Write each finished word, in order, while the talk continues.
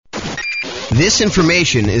This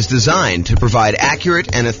information is designed to provide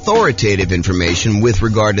accurate and authoritative information with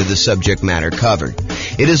regard to the subject matter covered.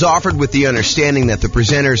 It is offered with the understanding that the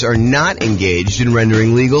presenters are not engaged in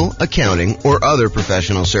rendering legal, accounting, or other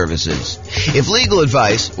professional services. If legal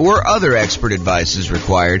advice or other expert advice is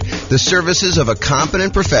required, the services of a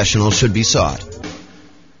competent professional should be sought.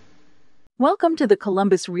 Welcome to the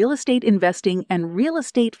Columbus Real Estate Investing and Real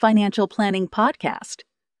Estate Financial Planning Podcast.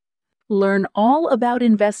 Learn all about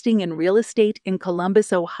investing in real estate in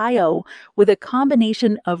Columbus, Ohio, with a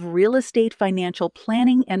combination of real estate financial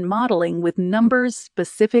planning and modeling with numbers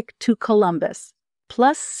specific to Columbus,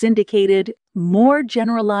 plus syndicated, more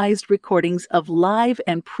generalized recordings of live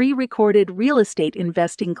and pre-recorded real estate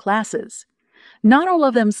investing classes, not all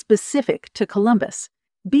of them specific to Columbus.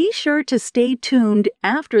 Be sure to stay tuned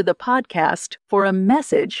after the podcast for a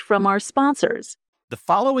message from our sponsors. The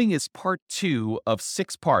following is part 2 of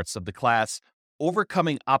 6 parts of the class,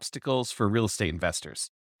 Overcoming Obstacles for Real Estate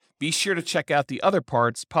Investors. Be sure to check out the other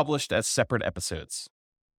parts published as separate episodes.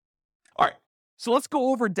 All right, so let's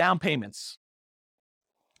go over down payments.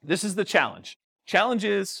 This is the challenge. Challenge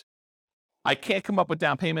is, I can't come up with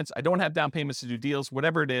down payments. I don't have down payments to do deals,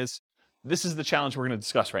 whatever it is. This is the challenge we're going to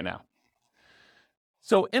discuss right now.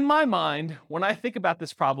 So in my mind, when I think about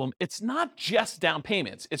this problem, it's not just down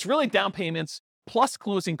payments. It's really down payments plus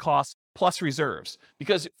closing costs, plus reserves.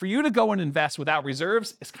 Because for you to go and invest without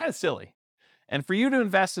reserves, it's kind of silly. And for you to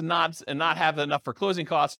invest and not have enough for closing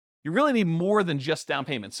costs, you really need more than just down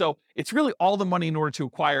payment. So it's really all the money in order to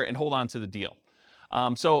acquire and hold on to the deal.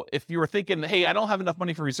 So if you were thinking, hey, I don't have enough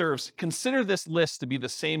money for reserves, consider this list to be the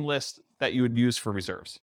same list that you would use for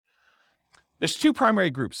reserves. There's 2 primary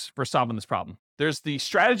groups for solving this problem. There's the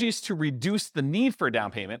strategies to reduce the need for a down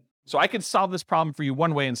payment. So I could solve this problem for you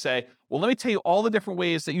one way and say, well, let me tell you all the different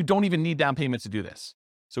ways that you don't even need down payment to do this.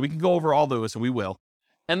 So we can go over all those, and we will.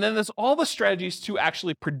 And then there's all the strategies to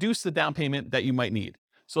actually produce the down payment that you might need.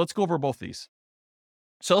 So let's go over both these.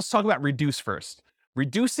 So let's talk about reduce first.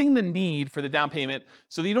 Reducing the need for the down payment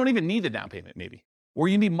so that you don't even need the down payment maybe, or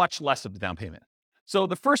you need much less of the down payment. So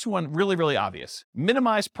the first one, really, really obvious.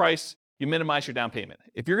 Minimize price. You minimize your down payment.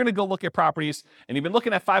 If you're going to go look at properties and you've been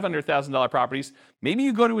looking at $500,000 properties, maybe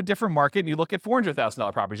you go to a different market and you look at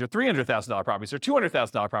 $400,000 properties or $300,000 properties or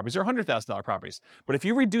 $200,000 properties or $100,000 properties. But if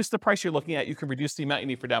you reduce the price you're looking at, you can reduce the amount you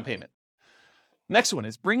need for down payment. Next one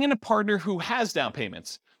is bring in a partner who has down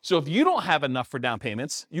payments. So if you don't have enough for down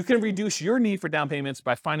payments, you can reduce your need for down payments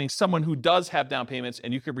by finding someone who does have down payments,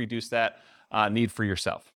 and you can reduce that need for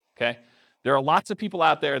yourself, okay? There are lots of people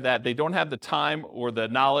out there that they don't have the time or the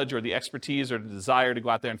knowledge or the expertise or the desire to go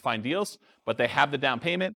out there and find deals, but they have the down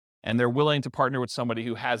payment and they're willing to partner with somebody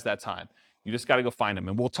who has that time. You just got to go find them.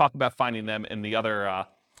 And we'll talk about finding them in the other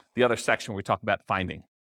section where we talk about finding.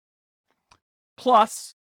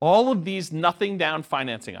 Plus, all of these nothing down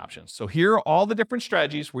financing options. So here are all the different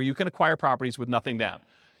strategies where you can acquire properties with nothing down.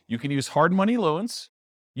 You can use hard money loans.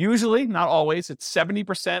 Usually, not always, it's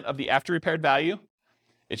 70% of the after repaired value.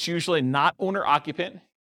 It's usually not owner-occupant.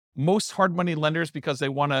 Most hard money lenders, because they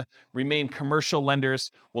want to remain commercial lenders,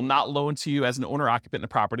 will not loan to you as an owner-occupant in the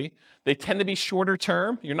property. They tend to be shorter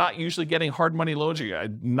term. You're not usually getting hard money loans, or you're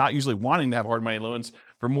not usually wanting to have hard money loans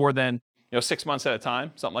for more than 6 months at a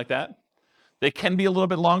time, something like that. They can be a little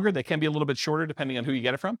bit longer. They can be a little bit shorter, depending on who you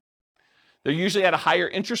get it from. They're usually at a higher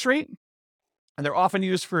interest rate, and they're often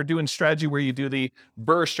used for doing strategy where you do the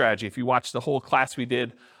BRRRR strategy. If you watch the whole class we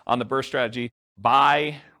did on the BRRRR strategy,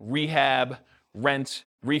 buy, rehab, rent,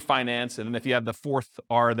 refinance, and then if you have the 4th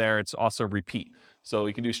R there, it's also repeat. So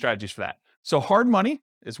you can do strategies for that. So hard money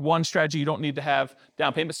is one strategy. You don't need to have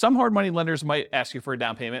down payment. Some hard money lenders might ask you for a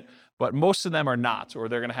down payment, but most of them are not, or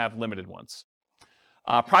they're going to have limited ones.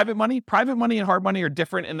 Private money and hard money are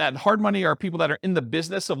different in that hard money are people that are in the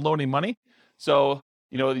business of loaning money. So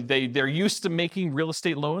they're used to making real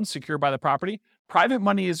estate loans secured by the property. Private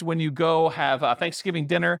money is when you go have a Thanksgiving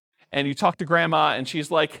dinner and you talk to grandma and she's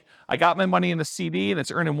like, I got my money in a CD and it's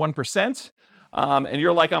earning 1%. And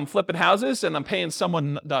you're like, I'm flipping houses and I'm paying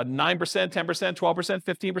someone 9%, 10%, 12%,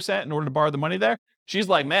 15% in order to borrow the money there. She's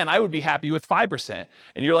like, man, I would be happy with 5%.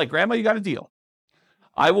 And you're like, grandma, you got a deal.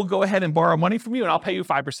 I will go ahead and borrow money from you and I'll pay you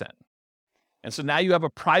 5%. And so now you have a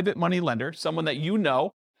private money lender, someone that you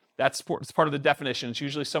know. It's part of the definition. It's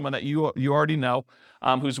usually someone that you already know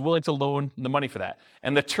who's willing to loan the money for that.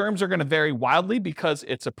 And the terms are going to vary wildly because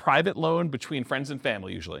it's a private loan between friends and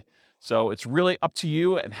family usually. So it's really up to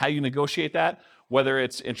you and how you negotiate that, whether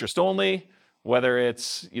it's interest only, whether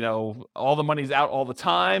it's, all the money's out all the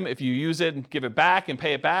time. If you use it and give it back and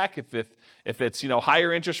pay it back, if it's,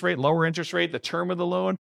 higher interest rate, lower interest rate, the term of the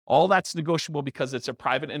loan, all that's negotiable because it's a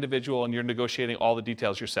private individual and you're negotiating all the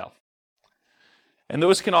details yourself. And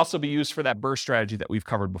those can also be used for that BRRRR strategy that we've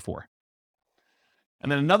covered before.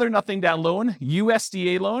 And then another nothing down loan,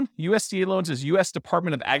 USDA loan. USDA loans is U.S.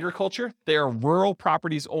 Department of Agriculture. They are rural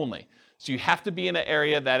properties only. So you have to be in an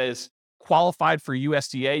area that is qualified for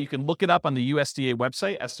USDA. You can look it up on the USDA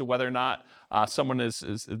website as to whether or not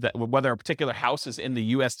whether a particular house is in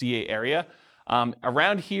the USDA area.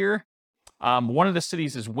 Around here, one of the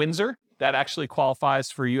cities is Windsor. That actually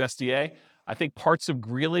qualifies for USDA. I think parts of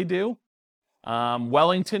Greeley do.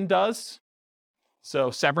 Wellington does.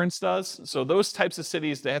 So Severance does. So those types of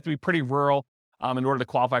cities, they have to be pretty rural in order to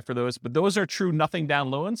qualify for those. But those are true nothing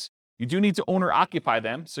down loans. You do need to own or occupy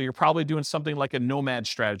them. So you're probably doing something like a nomad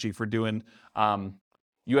strategy for doing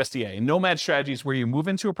USDA. A nomad strategy is where you move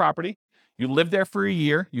into a property, you live there for a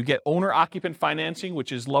year, you get owner-occupant financing,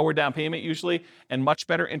 which is lower down payment usually, and much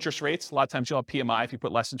better interest rates. A lot of times you'll have PMI if you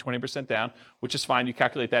put less than 20% down, which is fine. You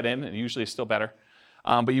calculate that in, and usually it's still better.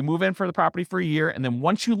 But you move in for the property for a year, and then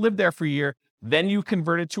once you live there for a year, then you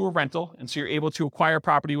convert it to a rental, and so you're able to acquire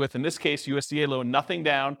property with, in this case, USDA loan, nothing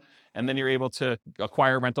down, and then you're able to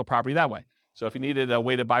acquire rental property that way. So if you needed a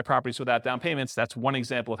way to buy properties without down payments, that's one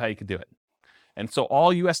example of how you could do it. And so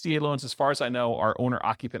all USDA loans, as far as I know, are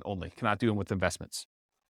owner-occupant only, cannot do them with investments.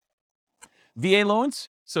 VA loans,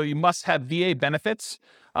 so you must have VA benefits.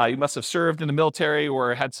 You must have served in the military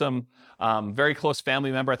or had some very close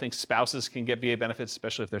family member. I think spouses can get VA benefits,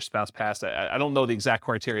 especially if their spouse passed. I don't know the exact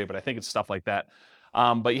criteria, but I think it's stuff like that.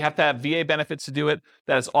 But you have to have VA benefits to do it.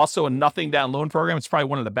 That is also a nothing down loan program. It's probably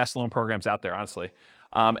one of the best loan programs out there, honestly.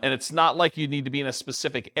 And it's not like you need to be in a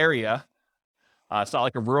specific area. It's not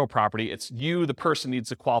like a rural property. It's you, the person, needs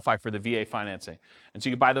to qualify for the VA financing. And so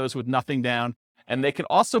you can buy those with nothing down. And they can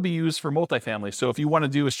also be used for multifamily. So if you want to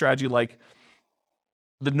do a strategy like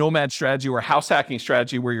the nomad strategy or house hacking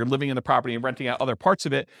strategy where you're living in the property and renting out other parts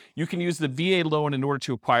of it, you can use the VA loan in order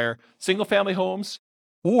to acquire single family homes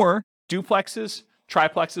or duplexes,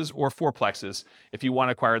 triplexes, or fourplexes if you want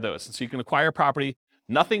to acquire those. And so you can acquire property,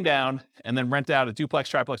 nothing down, and then rent out a duplex,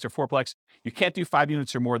 triplex, or fourplex. You can't do 5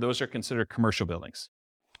 units or more. Those are considered commercial buildings.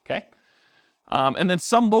 Okay? And then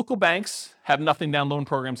some local banks have nothing down loan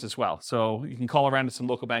programs as well. So you can call around to some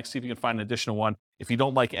local banks, see if you can find an additional one if you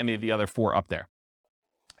don't like any of the other 4 up there.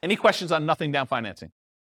 Any questions on nothing down financing?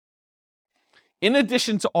 In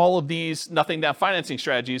addition to all of these nothing down financing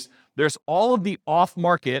strategies, there's all of the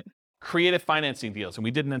off-market creative financing deals. And we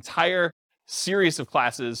did an entire series of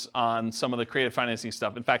classes on some of the creative financing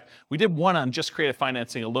stuff. In fact, we did one on just creative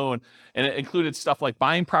financing alone, and it included stuff like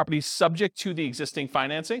buying properties subject to the existing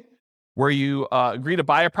financing, where you agree to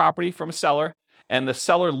buy a property from a seller, and the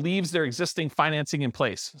seller leaves their existing financing in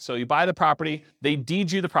place. So you buy the property, they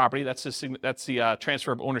deed you the property, that's the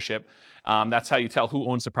transfer of ownership. That's how you tell who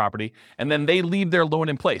owns the property, and then they leave their loan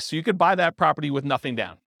in place. So you could buy that property with nothing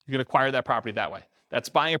down. You can acquire that property that way. That's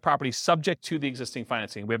buying a property subject to the existing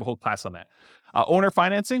financing. We have a whole class on that. Owner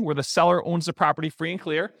financing, where the seller owns the property free and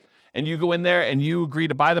clear, and you go in there and you agree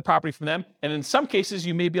to buy the property from them. And in some cases,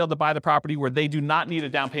 you may be able to buy the property where they do not need a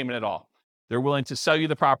down payment at all. They're willing to sell you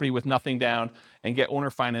the property with nothing down and get owner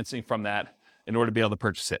financing from that in order to be able to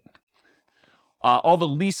purchase it. All the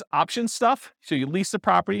lease option stuff, so you lease the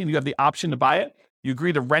property and you have the option to buy it. You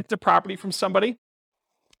agree to rent the property from somebody,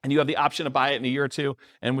 and you have the option to buy it in a year or two.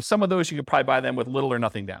 And with some of those, you could probably buy them with little or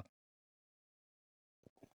nothing down.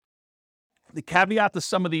 The caveat to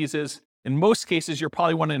some of these is, in most cases, you'll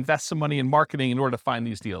probably want to invest some money in marketing in order to find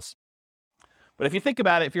these deals. But if you think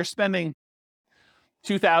about it, if you're spending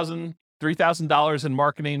 $2,000, $3,000 in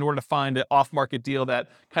marketing in order to find an off-market deal that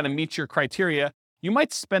kind of meets your criteria, you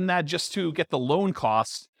might spend that just to get the loan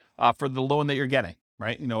costs for the loan that you're getting,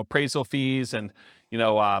 right? You know, appraisal fees and, you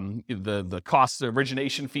know, the costs of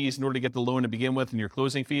origination fees in order to get the loan to begin with and your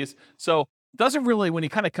closing fees. So it doesn't really, when you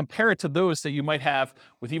kind of compare it to those that you might have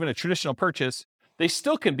with even a traditional purchase, they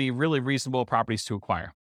still can be really reasonable properties to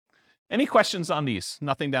acquire. Any questions on these?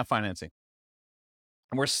 Nothing down financing.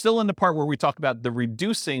 And we're still in the part where we talk about the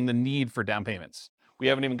reducing the need for down payments. We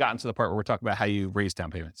haven't even gotten to the part where we're talking about how you raise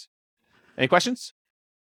down payments. Any questions?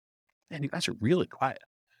 Man, you guys are really quiet.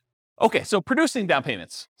 Okay, so producing down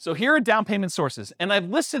payments. So here are down payment sources, and I've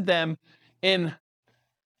listed them in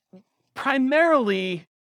primarily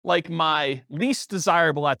like my least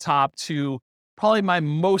desirable at top to probably my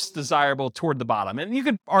most desirable toward the bottom. And you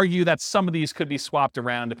could argue that some of these could be swapped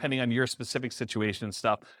around depending on your specific situation and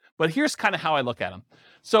stuff. But here's kind of how I look at them.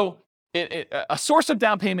 So a source of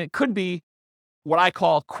down payment could be what I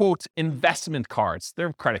call, quote, investment cards.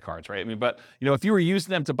 They're credit cards, right? I mean, but, you know, if you were using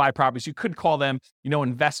them to buy properties, you could call them, you know,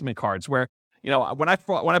 investment cards, where, you know, when I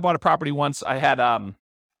bought a property once, I had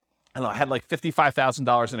I don't know, I had like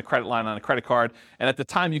 $55,000 in a credit line on a credit card. And at the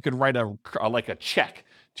time, you could write a check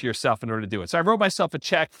to yourself in order to do it. So I wrote myself a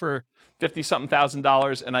check for $50-something thousand,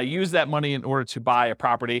 and I used that money in order to buy a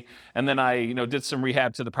property. And then I, did some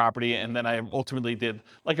rehab to the property. And then I ultimately did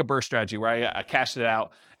like a burst strategy where I cashed it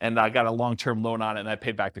out and I got a long-term loan on it and I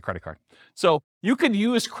paid back the credit card. So you could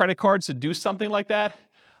use credit cards to do something like that.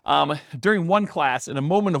 During one class, in a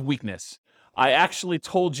moment of weakness, I actually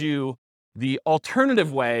told you the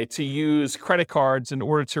alternative way to use credit cards in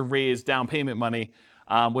order to raise down payment money,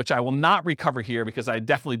 which I will not recover here because I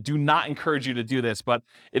definitely do not encourage you to do this, but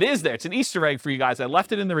it is there. It's an Easter egg for you guys. I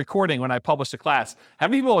left it in the recording when I published the class. How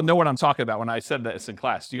many people know what I'm talking about when I said this in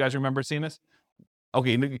class? Do you guys remember seeing this?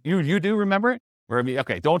 Okay, you do remember it?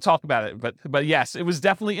 Okay, don't talk about it, but yes, it was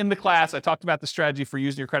definitely in the class. I talked about the strategy for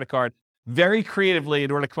using your credit card very creatively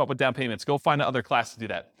in order to come up with down payments. Go find another class to do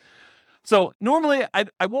that. So normally,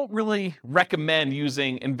 I won't really recommend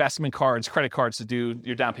using investment cards, credit cards to do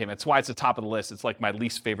your down payment. That's why it's the top of the list. It's like my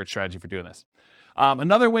least favorite strategy for doing this.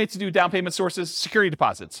 Another way to do down payment sources, security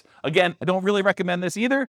deposits. Again, I don't really recommend this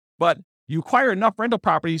either, but you acquire enough rental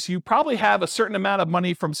properties, you probably have a certain amount of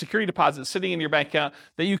money from security deposits sitting in your bank account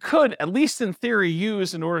that you could, at least in theory,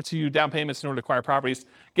 use in order to do down payments in order to acquire properties.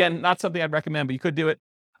 Again, not something I'd recommend, but you could do it.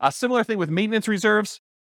 A similar thing with maintenance reserves.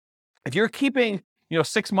 If you're keeping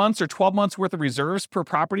 6 months or 12 months worth of reserves per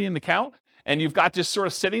property in the account, and you've got just sort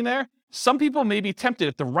of sitting there, some people may be tempted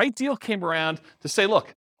if the right deal came around to say,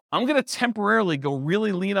 look, I'm going to temporarily go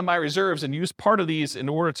really lean on my reserves and use part of these in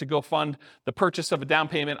order to go fund the purchase of a down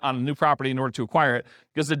payment on a new property in order to acquire it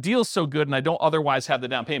because the deal's so good and I don't otherwise have the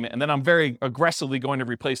down payment. And then I'm very aggressively going to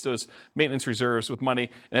replace those maintenance reserves with money.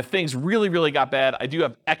 And if things really, really got bad, I do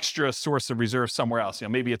have extra source of reserves somewhere else.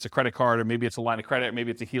 Maybe it's a credit card or maybe it's a line of credit, or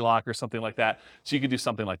maybe it's a HELOC or something like that. So you could do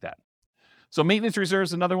something like that. So maintenance reserves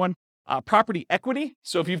is another one. Property equity.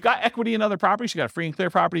 So if you've got equity in other properties, you got a free and clear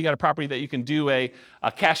property, you got a property that you can do a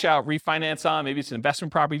cash out refinance on. Maybe it's an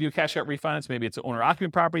investment property, you do a cash out refinance. Maybe it's an owner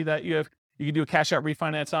occupant property that you can do a cash out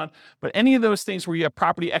refinance on. But any of those things where you have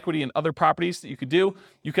property equity in other properties that you could do,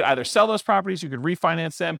 you could either sell those properties, you could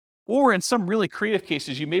refinance them, or in some really creative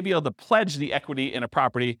cases, you may be able to pledge the equity in a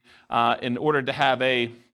property in order to have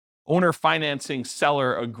a owner financing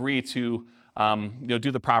seller agree to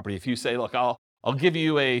do the property. If you say, look, I'll give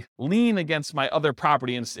you a lien against my other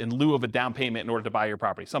property in lieu of a down payment in order to buy your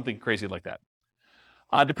property, something crazy like that.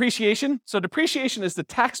 Depreciation. So depreciation is the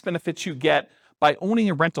tax benefits you get by owning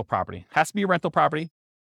a rental property. It has to be a rental property.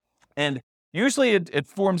 And usually it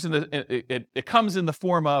comes in the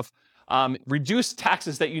form of reduced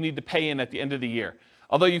taxes that you need to pay in at the end of the year.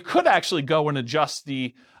 Although you could actually go and adjust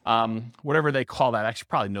the, whatever they call that. I actually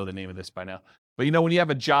probably know the name of this by now. But when you have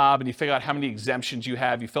a job and you figure out how many exemptions you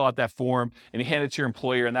have, you fill out that form and you hand it to your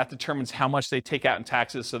employer, and that determines how much they take out in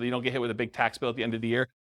taxes so that you don't get hit with a big tax bill at the end of the year.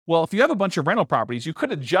 Well, if you have a bunch of rental properties, you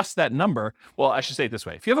could adjust that number. Well, I should say it this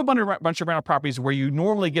way. If you have a bunch of rental properties where you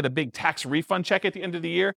normally get a big tax refund check at the end of the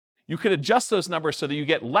year, you could adjust those numbers so that you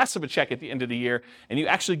get less of a check at the end of the year and you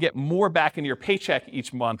actually get more back in your paycheck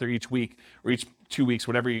each month or each week or each 2 weeks,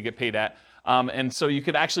 whatever you get paid at. And so you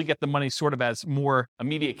could actually get the money sort of as more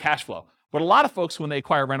immediate cash flow. But a lot of folks, when they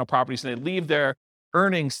acquire rental properties and they leave their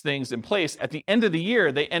earnings things in place, at the end of the year,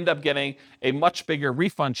 they end up getting a much bigger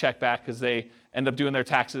refund check back because they end up doing their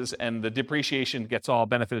taxes and the depreciation gets all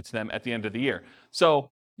benefited to them at the end of the year. So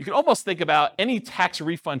you can almost think about any tax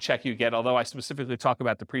refund check you get, although I specifically talk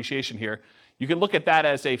about depreciation here, you can look at that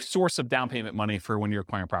as a source of down payment money for when you're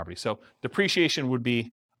acquiring property. So depreciation would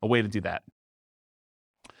be a way to do that.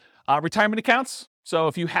 Retirement accounts. So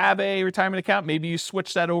if you have a retirement account, maybe you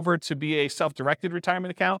switch that over to be a self-directed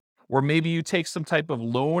retirement account, or maybe you take some type of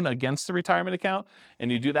loan against the retirement account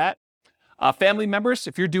and you do that. Family members,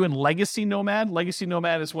 if you're doing legacy nomad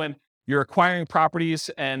is when you're acquiring properties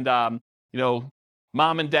and,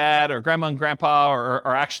 mom and dad or grandma and grandpa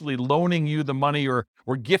are actually loaning you the money or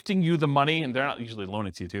gifting you the money, and they're not usually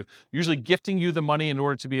loaning to you too, usually gifting you the money in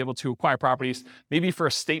order to be able to acquire properties. Maybe for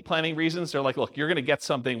estate planning reasons, they're like, look, you're going to get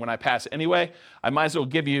something when I pass anyway. I might as well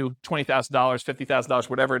give you $20,000, $50,000,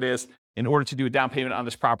 whatever it is, in order to do a down payment on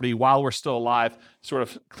this property while we're still alive, sort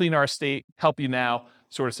of clean our estate, help you now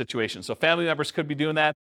sort of situation. So family members could be doing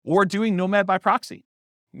that or doing nomad by proxy.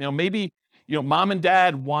 Maybe mom and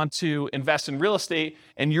dad want to invest in real estate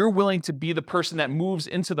and you're willing to be the person that moves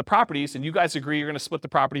into the properties and you guys agree you're going to split the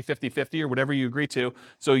property 50-50 or whatever you agree to.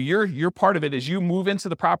 So your part of it is you move into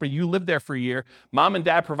the property, you live there for a year, mom and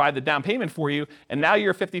dad provide the down payment for you, and now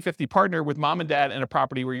you're a 50-50 partner with mom and dad in a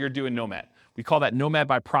property where you're doing nomad. We call that nomad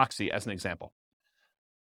by proxy as an example.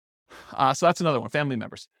 So that's another one, family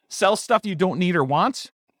members. Sell stuff you don't need or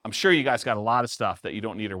want. I'm sure you guys got a lot of stuff that you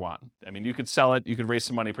don't need or want. I mean, you could sell it, you could raise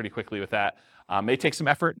some money pretty quickly with that. May take some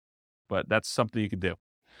effort, but that's something you could do.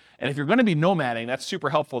 And if you're going to be nomading, that's super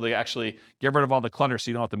helpful to actually get rid of all the clutter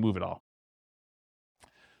so you don't have to move it all.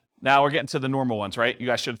 Now we're getting to the normal ones, right? You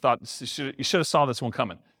guys should have thought, you should have saw this one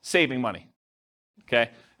coming. Saving money,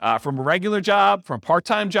 okay? From a regular job, from a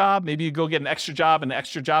part-time job, maybe you go get an extra job, and the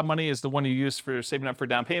extra job money is the one you use for saving up for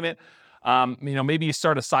down payment. Maybe you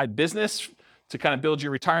start a side business to kind of build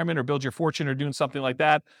your retirement or build your fortune or doing something like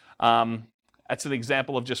that. That's an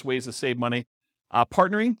example of just ways to save money.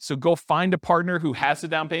 Partnering, so go find a partner who has the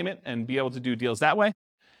down payment and be able to do deals that way.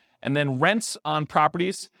 And then rents on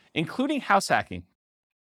properties, including house hacking.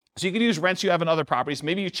 So you can use rents you have in other properties.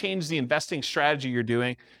 Maybe you change the investing strategy you're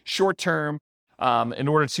doing short term in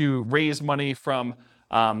order to raise money from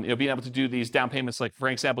being able to do these down payments. Like, for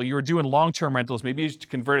example, you were doing long-term rentals. Maybe you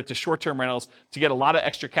convert it to short-term rentals to get a lot of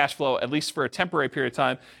extra cash flow, at least for a temporary period of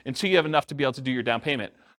time, until you have enough to be able to do your down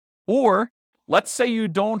payment. Or let's say you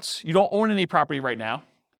don't own any property right now,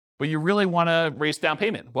 but you really want to raise down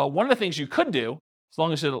payment. Well, one of the things you could do, as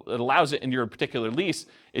long as it allows it in your particular lease,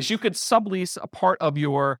 is you could sublease a part of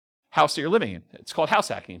your house that you're living in. It's called house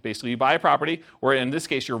hacking. Basically, you buy a property, or in this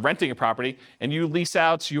case, you're renting a property, and you lease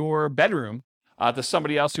out your bedroom to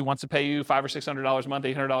somebody else who wants to pay you $500 or $600 a month,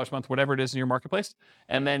 $800 a month, whatever it is in your marketplace,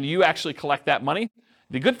 and then you actually collect that money.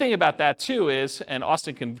 The good thing about that too is, and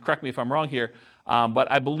Austin can correct me if I'm wrong here, but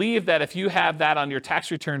I believe that if you have that on your tax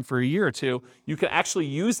return for a year or two, you can actually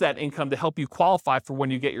use that income to help you qualify for when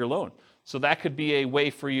you get your loan. So that could be a way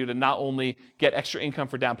for you to not only get extra income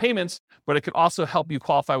for down payments, but it could also help you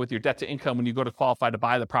qualify with your debt to income when you go to qualify to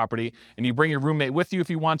buy the property, and you bring your roommate with you if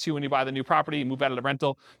you want to when you buy the new property, you move out of the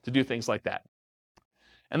rental to do things like that.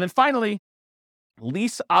 And then finally,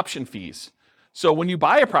 lease option fees. So when you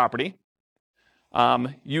buy a property,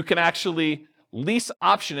 you can actually lease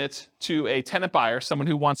option it to a tenant buyer, someone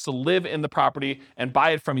who wants to live in the property and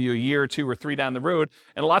buy it from you a year or 2 or 3 down the road.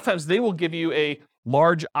 And a lot of times they will give you a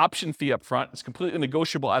large option fee up front. It's completely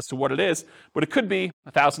negotiable as to what it is, but it could be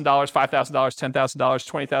 $1,000, $5,000, $10,000,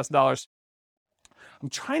 $20,000. I'm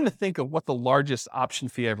trying to think of what the largest option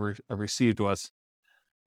fee I ever received was.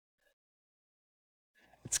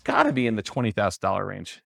 It's got to be in the $20,000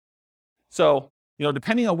 range. So,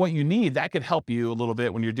 depending on what you need, that could help you a little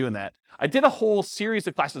bit when you're doing that. I did a whole series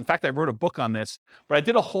of classes. In fact, I wrote a book on this, but I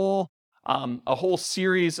did a whole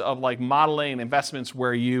series of like modeling investments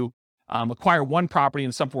where you acquire one property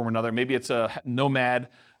in some form or another. Maybe it's a nomad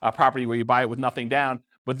property where you buy it with nothing down,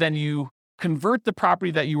 but then you convert the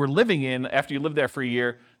property that you were living in after you lived there for a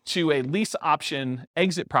year to a lease option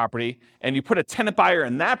exit property, and you put a tenant buyer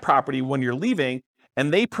in that property when you're leaving,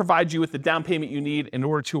 and they provide you with the down payment you need in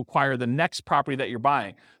order to acquire the next property that you're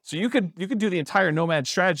buying. So you could do the entire nomad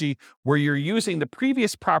strategy where you're using the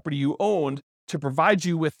previous property you owned to provide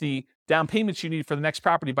you with the down payments you need for the next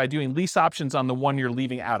property by doing lease options on the one you're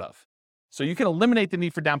leaving out of. So you can eliminate the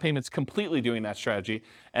need for down payments completely doing that strategy.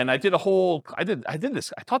 And I taught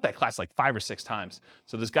that class like 5 or 6 times.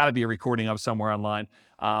 So there's got to be a recording of somewhere online.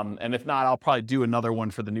 And if not, I'll probably do another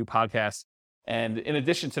one for the new podcast. And in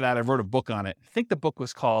addition to that, I wrote a book on it. I think the book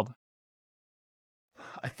was called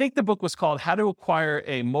How to Acquire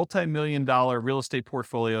a Multi-Million-Dollar Real Estate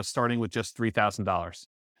Portfolio Starting with Just $3,000.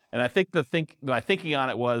 And I think my thinking on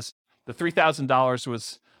it was the $3,000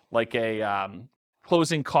 was like a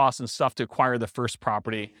closing costs and stuff to acquire the first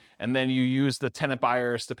property. And then you use the tenant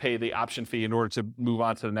buyers to pay the option fee in order to move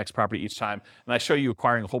on to the next property each time. And I show you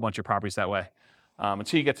acquiring a whole bunch of properties that way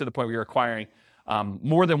until you get to the point where you're acquiring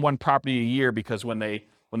more than one property a year, because when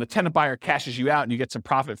the tenant buyer cashes you out and you get some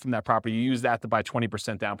profit from that property, you use that to buy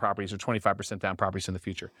 20% down properties or 25% down properties in the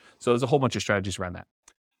future. So there's a whole bunch of strategies around that.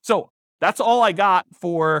 So that's all I got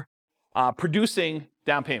for producing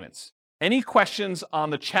down payments. Any questions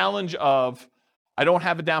on the challenge of I don't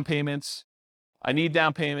have a down payments, I need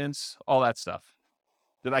down payments, all that stuff?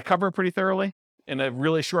 Did I cover it pretty thoroughly in a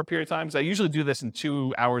really short period of time? Because I usually do this in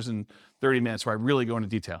 2 hours and 30 minutes where I really go into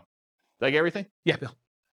detail. Did I get everything? Yeah, Bill.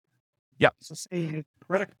 Yep.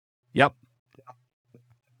 Yep.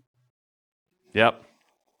 Yep.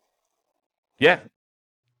 Yeah.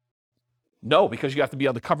 No, because you have to be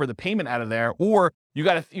able to cover the payment out of there, or you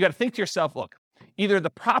got to think to yourself, look, either the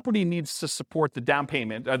property needs to support the down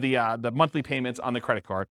payment, or the monthly payments on the credit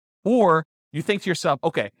card, or you think to yourself,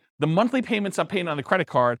 okay, the monthly payments I'm paying on the credit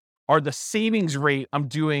card are the savings rate I'm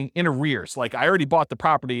doing in arrears. Like I already bought the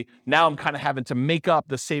property, now I'm kind of having to make up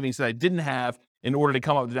the savings that I didn't have in order to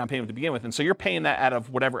come up with the down payment to begin with. And so you're paying that out of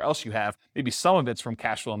whatever else you have. Maybe some of it's from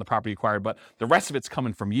cash flow on the property acquired, but the rest of it's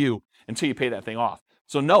coming from you until you pay that thing off.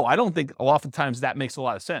 So no, I don't think oftentimes that makes a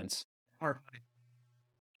lot of sense.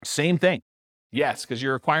 Same thing. Yes, because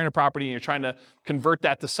you're acquiring a property and you're trying to convert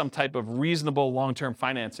that to some type of reasonable long-term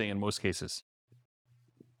financing in most cases.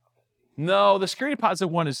 No, the security deposit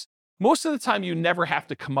one is, most of the time you never have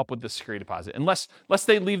to come up with the security deposit unless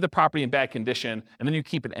they leave the property in bad condition and then you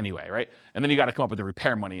keep it anyway, right? And then you got to come up with the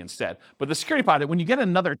repair money instead. But the security deposit, when you get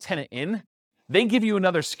another tenant in, they give you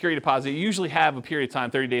another security deposit. You usually have a period of time,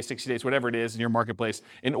 30 days, 60 days, whatever it is in your marketplace,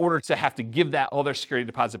 in order to have to give that other security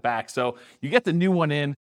deposit back. So you get the new one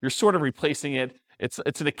in, you're sort of replacing it. It's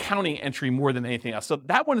an accounting entry more than anything else. So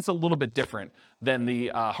that one is a little bit different than the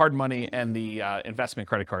hard money and the investment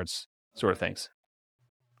credit cards sort of things.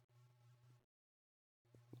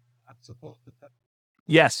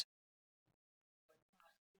 Yes.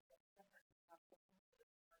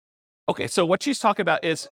 Okay, so what she's talking about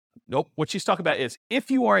is, what she's talking about is if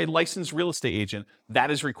you are a licensed real estate agent, that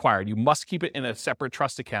is required. You must keep it in a separate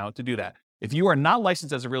trust account to do that. If you are not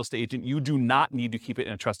licensed as a real estate agent, you do not need to keep it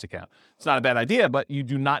in a trust account. It's not a bad idea, but you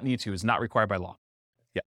do not need to. It's not required by law.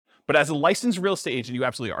 Yeah. But as a licensed real estate agent, you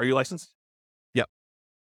absolutely are. Are you licensed? Yep.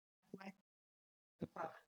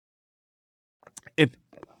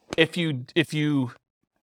 If you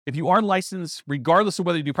are licensed, regardless of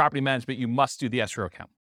whether you do property management, you must do the escrow account.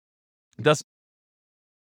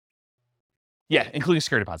 Yeah, including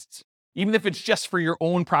security deposits. Even if it's just for your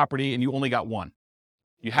own property and you only got one,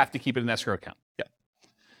 you have to keep it in an escrow account. Yeah.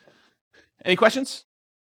 Any questions?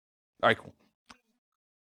 All right, cool.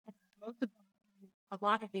 A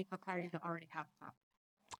lot of these require you to already have that.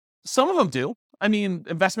 Some of them do. I mean,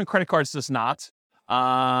 investment credit cards does not.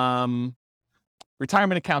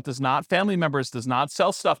 Retirement account does not. Family members does not.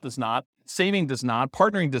 Sell stuff does not. Saving does not.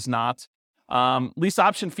 Partnering does not. Lease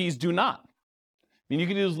option fees do not. I mean, you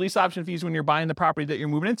can use lease option fees when you're buying the property that you're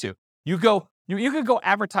moving into. You could go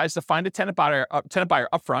advertise to find a tenant buyer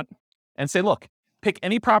up front and say, look, pick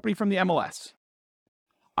any property from the MLS.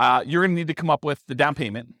 You're going to need to come up with the down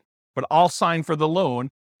payment, but I'll sign for the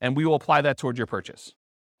loan and we will apply that towards your purchase.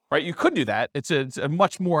 Right? You could do that. It's a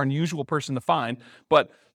much more unusual person to find,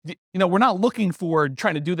 but we're not looking for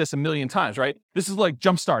trying to do this a million times, right? This is like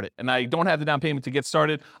jumpstart it, and I don't have the down payment to get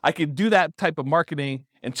started. I could do that type of marketing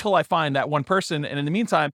until I find that one person, and in the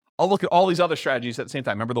meantime, I'll look at all these other strategies at the same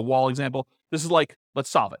time. Remember the wall example? This is like, let's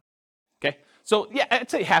solve it, okay? So yeah, I'd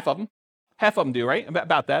say half of them do, right?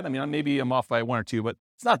 About that. I mean, maybe I'm off by one or two, but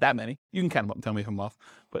it's not that many. You can count them up and tell me if I'm off,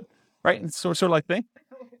 but right? It's sort of like thing.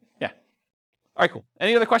 Yeah. All right, cool.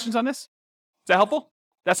 Any other questions on this? Is that helpful?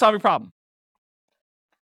 That's solve your problem.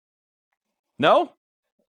 No?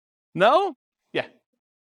 No? Yeah.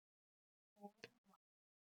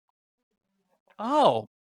 Oh.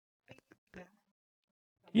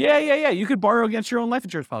 Yeah. You could borrow against your own life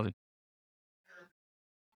insurance policy.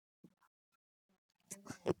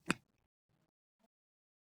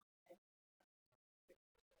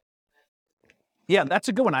 Yeah, that's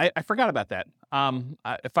a good one. I forgot about that.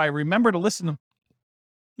 If I remember to listen to...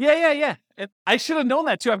 Yeah. I should have known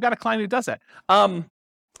that too. I've got a client who does that.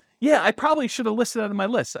 Yeah, I probably should have listed that on my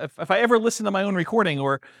list. If I ever listen to my own recording,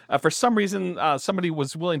 or for some reason somebody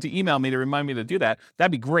was willing to email me to remind me to do that,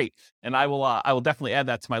 that'd be great. And I will definitely add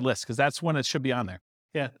that to my list because that's when it should be on there.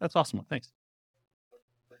 Yeah, that's awesome. Thanks.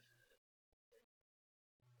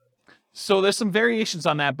 So there's some variations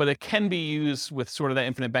on that, but it can be used with sort of that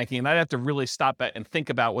infinite banking. And I'd have to really stop and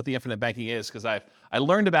think about what the infinite banking is because I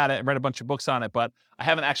learned about it and read a bunch of books on it, but I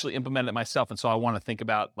haven't actually implemented it myself. And so I want to think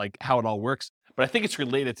about like how it all works. But I think it's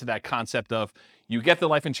related to that concept of you get the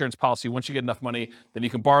life insurance policy. Once you get enough money, then you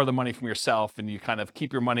can borrow the money from yourself and you kind of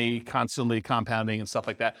keep your money constantly compounding and stuff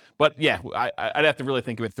like that. But yeah, I'd have to really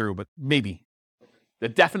think of it through, but maybe. The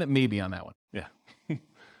definite maybe on that one. Yeah.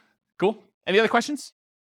 Cool. Any other questions?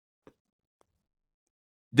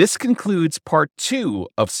 This concludes part 2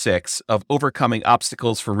 of 6 of Overcoming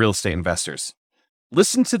Obstacles for Real Estate Investors.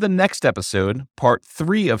 Listen to the next episode, part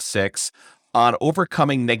 3 of 6, on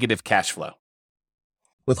overcoming negative cash flow.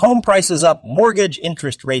 With home prices up, mortgage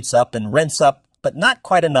interest rates up, and rents up, but not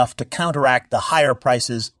quite enough to counteract the higher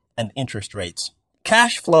prices and interest rates.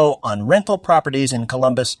 Cash flow on rental properties in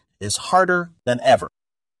Columbus is harder than ever.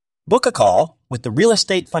 Book a call with the Real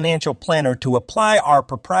Estate Financial Planner to apply our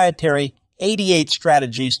proprietary 88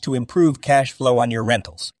 strategies to improve cash flow on your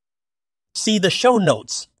rentals. See the show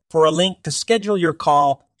notes for a link to schedule your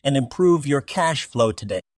call and improve your cash flow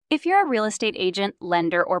today. If you're a real estate agent,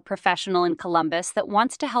 lender, or professional in Columbus that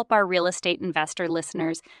wants to help our real estate investor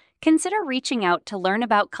listeners, consider reaching out to learn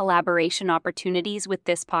about collaboration opportunities with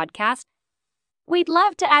this podcast. We'd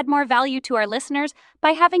love to add more value to our listeners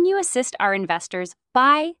by having you assist our investors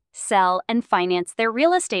buy, sell, and finance their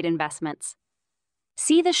real estate investments.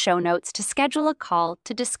 See the show notes to schedule a call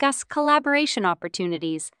to discuss collaboration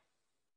opportunities.